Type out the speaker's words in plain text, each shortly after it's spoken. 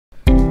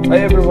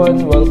Hi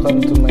everyone,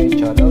 welcome to my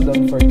channel.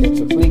 Don't forget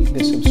to click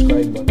the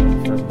subscribe button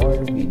for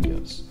more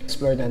videos.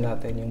 Explore na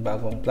natin yung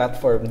bagong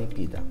platform ni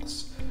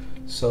PDAX.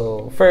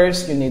 So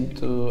first, you need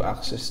to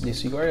access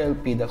this URL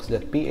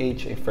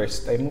PDAX.PH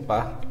first time mo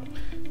pa.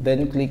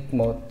 Then click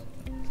mo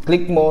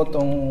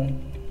tong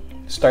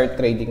start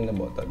trading na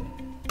button.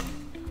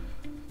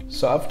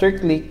 So after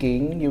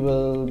clicking, you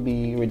will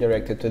be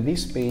redirected to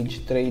this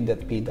page,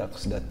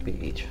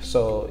 trade.pdax.ph.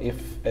 So if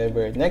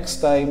ever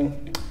next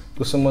time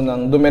gusto mo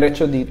nang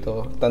dumiretso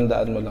dito,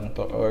 tandaan mo lang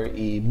to or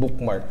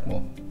i-bookmark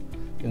mo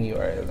yung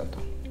URL na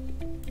to.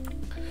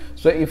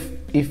 So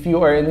if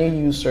you are a new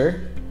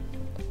user,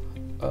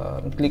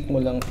 click mo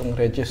lang tong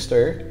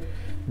register,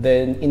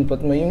 then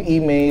input mo yung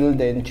email,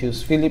 then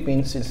choose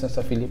Philippines. Since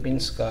nasa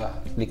Philippines ka,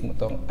 click mo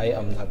tong I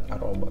am not a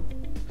robot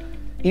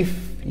if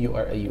you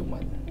are a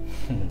human.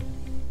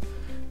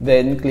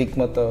 Then click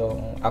mo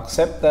tong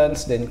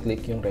acceptance, then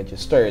click yung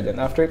register. Then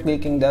after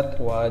clicking that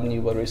one,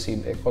 you will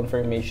receive a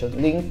confirmation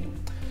link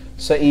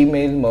sa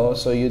email mo.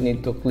 So you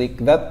need to click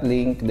that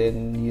link,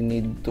 then you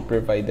need to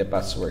provide the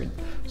password.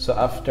 So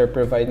after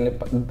providing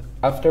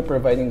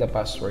the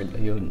password,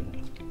 ayun,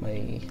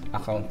 may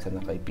account ka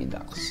na kay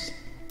PDAX.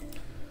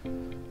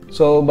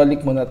 So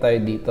balik muna tayo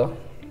dito.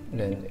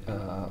 Then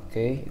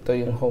okay, ito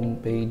yung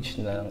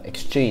homepage ng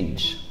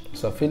exchange.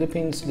 So,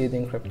 Philippines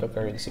leading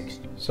cryptocurrencies.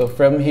 So,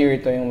 from here,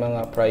 ito yung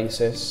mga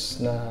prices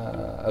na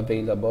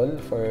available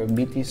for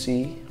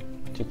BTC.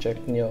 Check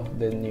nyo.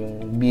 Then,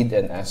 yung bid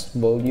and ask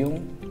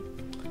volume.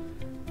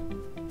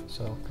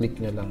 So,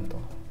 click nyo lang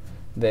to.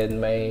 Then,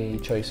 may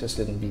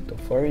choices din dito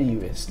for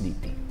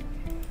USDT.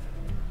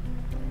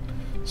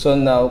 So,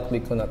 now,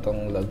 click ko na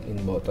tong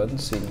login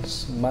button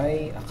since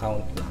may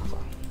account na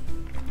ako.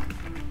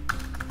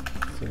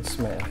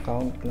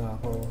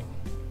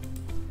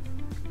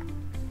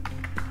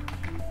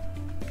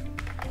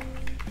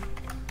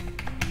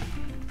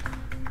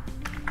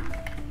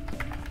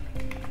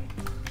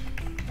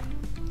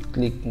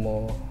 Click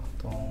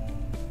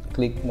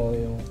mo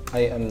yung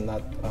I am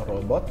not a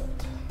robot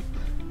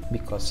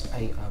because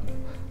I am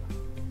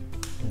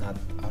not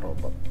a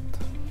robot.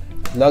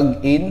 Log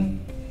in.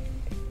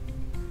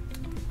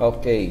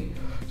 Okay.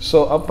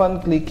 So upon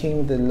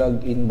clicking the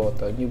login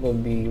button, you will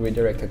be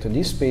redirected to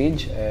this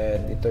page,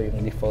 and ito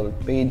yung default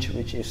page,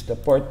 which is the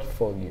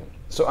portfolio.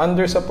 So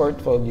under sa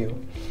portfolio,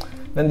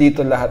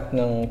 nandito lahat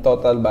ng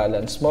total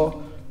balance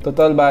mo.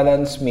 Total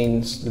balance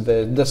means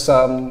the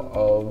sum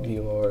of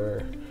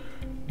your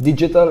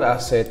digital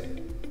asset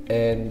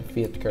and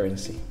fiat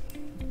currency.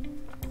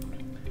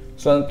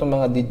 So ano itong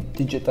mga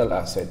digital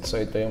asset?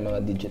 So ito yung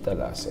mga digital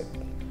asset.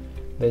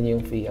 Then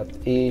yung fiat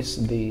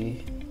is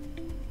the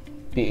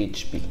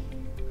PHP.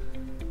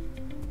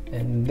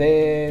 And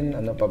then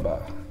ano pa ba?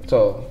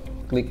 So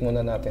click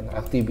muna natin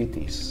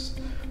activities.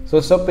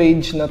 So sa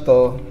page na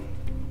to,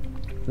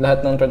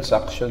 lahat ng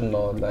transaction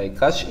mo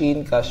like cash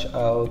in, cash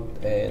out,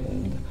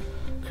 and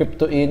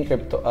crypto in,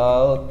 crypto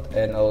out,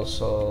 and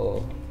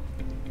also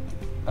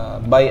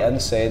buy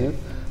and sell,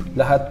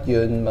 lahat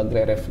yun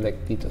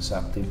magre-reflect dito sa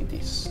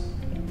activities.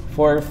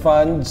 For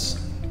funds,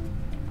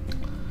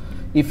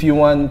 if you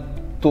want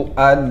to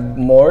add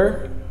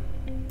more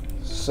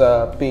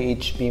sa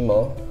PHP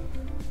mo,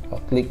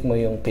 click mo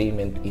yung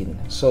payment in.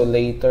 So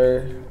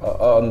later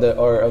on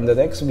the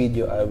next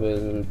video, I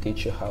will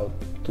teach you how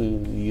to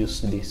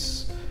use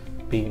this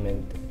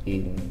payment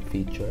in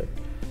feature.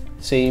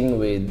 Same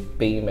with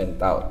payment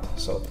out.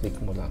 So click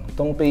mo lang.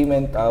 Itong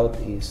payment out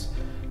is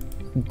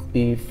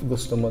if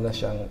gusto mo na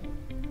siyang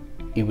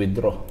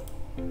i-withdraw.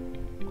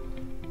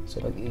 So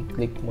pag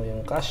i-click mo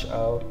yung cash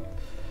out,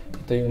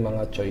 ito yung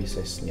mga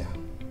choices niya.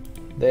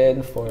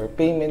 Then for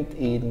payment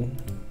in,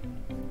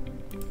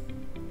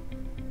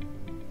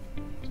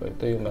 so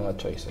ito yung mga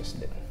choices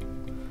din.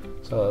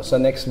 So sa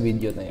next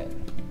video na yan.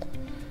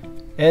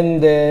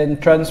 And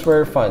then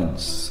transfer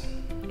funds.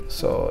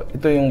 So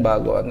ito yung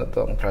bago, ano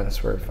tong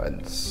transfer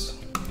funds.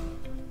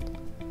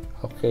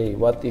 Okay,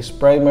 what is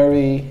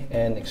primary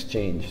and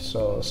exchange?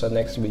 So sa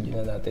next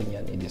video na natin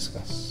yan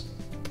i-discuss.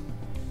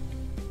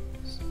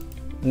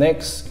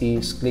 Next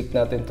is click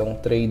natin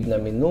tong trade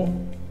na menu.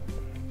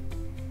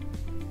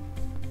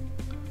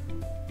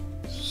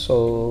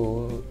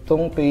 So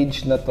tong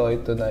page na to,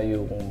 ito na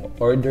yung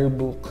order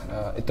book,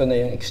 ito na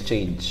yung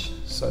exchange.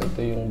 So ito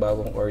yung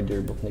bagong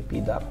order book ni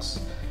PDAX.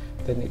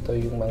 Then ito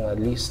yung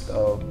mga list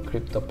of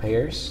crypto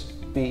pairs,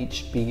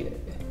 PHP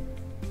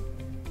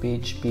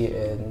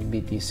and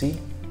BTC.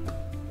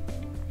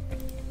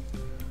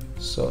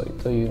 So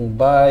ito yung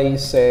buy,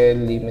 sell,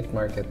 limit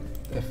market,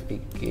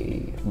 FAK,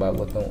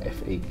 bago tong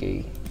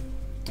FAK.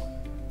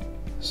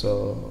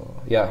 So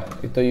yeah,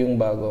 ito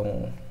yung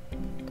bagong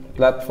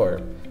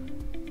platform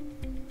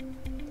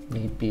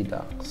ni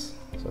PDAX.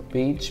 So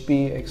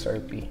PHP,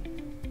 XRP.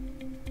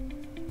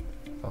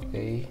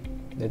 Okay,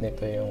 then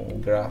ito yung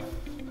graph.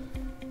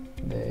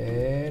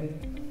 Then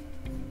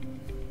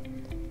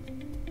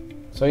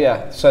so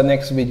yeah, sa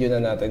next video na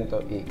natin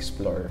to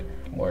i-explore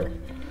more.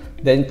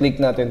 Then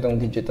click natin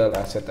tong digital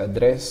asset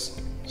address.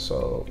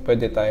 So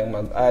pwede tayong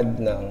mag-add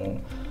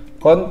ng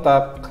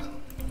contact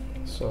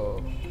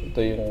So,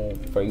 ito yung,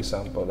 for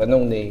example,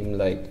 anong name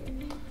like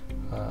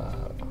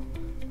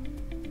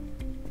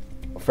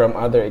from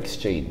other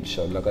exchange.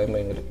 So, lagay mo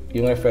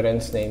yung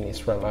reference name is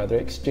from other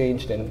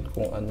exchange, then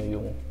kung ano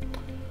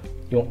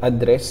yung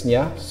address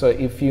niya. So,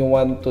 if you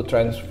want to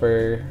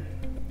transfer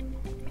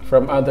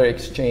from other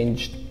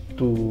exchange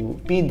to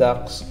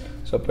PDAX,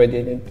 so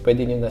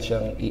pwede nyo na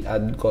siyang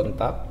i-add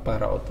contact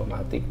para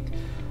automatic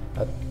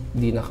at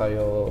di na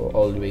kayo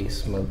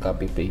always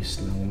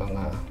mag-copy-paste ng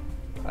mga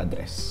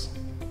address.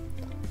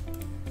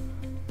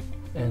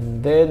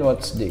 And then,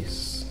 what's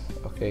this?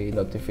 Okay,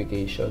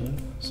 notification.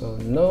 So,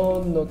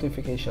 no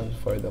notifications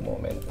for the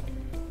moment.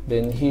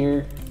 Then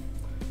here,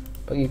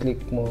 pag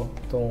i-click mo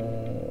itong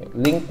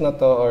link na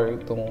to or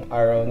itong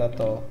arrow na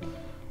to,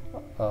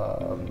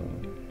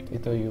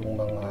 ito yung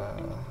mga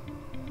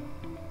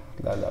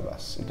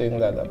lalabas. Ito yung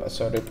lalabas.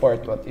 So,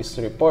 report. What is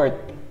report?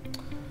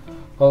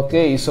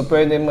 Okay, so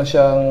pwede mo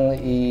siyang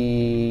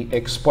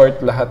i-export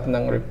lahat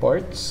ng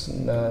reports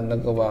na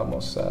nagawa mo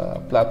sa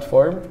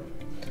platform.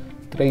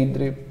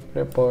 Trade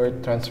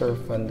report, transfer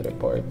fund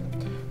report.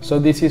 So,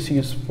 this is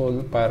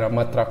useful para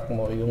matrack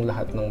mo yung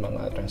lahat ng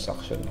mga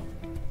transaction mo.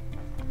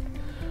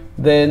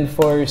 Then,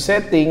 for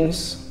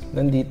settings,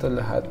 nandito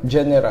lahat.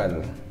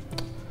 General.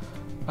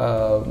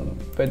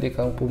 Pwede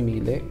kang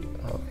pumili.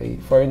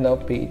 Okay, for now,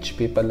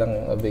 PHP pa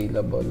lang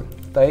available.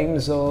 Time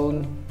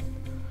zone.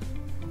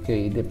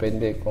 Okay,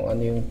 depende kung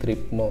ano yung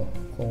trip mo.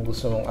 Kung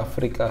gusto mong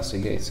Africa,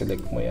 sige,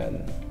 select mo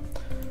yan.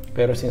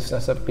 Pero since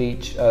nasa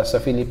sa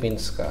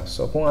Philippines ka,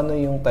 so kung ano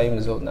yung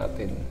time zone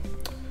natin,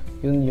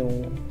 yun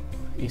yung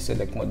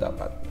i-select mo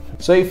dapat.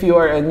 So if you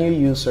are a new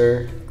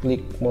user,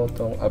 click mo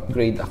tong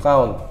upgrade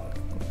account.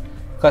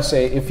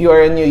 Kasi if you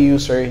are a new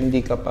user, hindi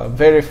ka pa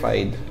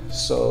verified.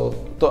 So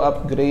to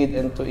upgrade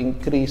and to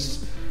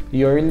increase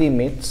your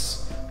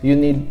limits, you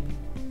need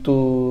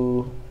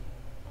to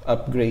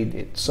upgrade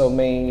it. So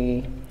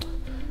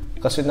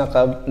kasi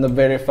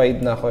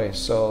na-verified na ako eh.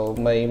 So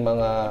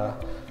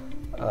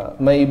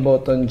may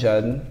button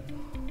dyan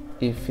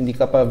if hindi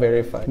ka pa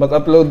verified.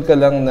 Mag-upload ka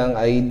lang ng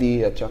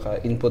ID at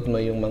saka input mo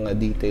yung mga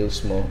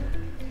details mo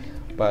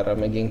para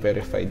maging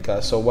verified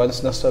ka. So once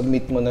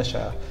na-submit mo na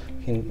siya,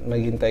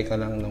 maghintay ka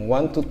lang ng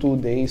 1 to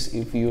 2 days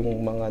if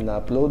yung mga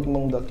na-upload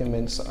mong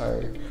documents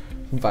are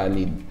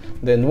valid.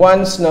 Then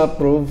once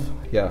na-approve,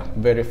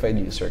 verified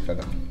user ka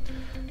na.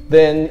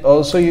 Then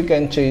also you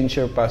can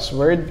change your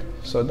password.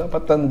 So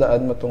dapat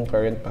tandaan mo tong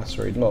current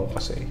password mo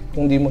kasi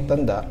kung di mo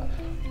tanda,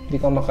 di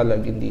ka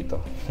makalagin dito.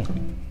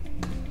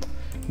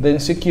 Then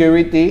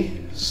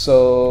security.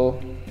 So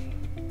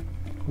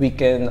we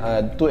can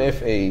add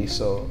 2FA.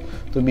 So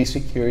to be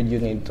secured, you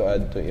need to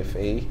add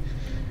 2FA.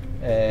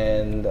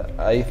 And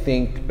I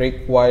think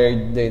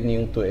required din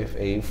yung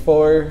 2FA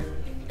for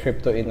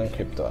crypto in and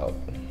crypto out.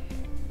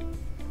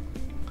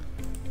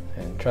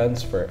 And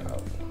transfer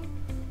out.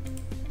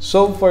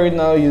 So for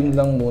now, yun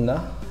lang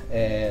muna.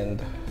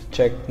 And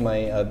check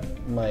my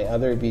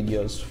other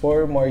videos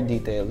for more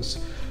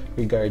details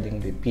regarding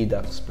the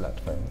PDAX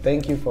platform.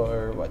 Thank you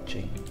for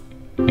watching.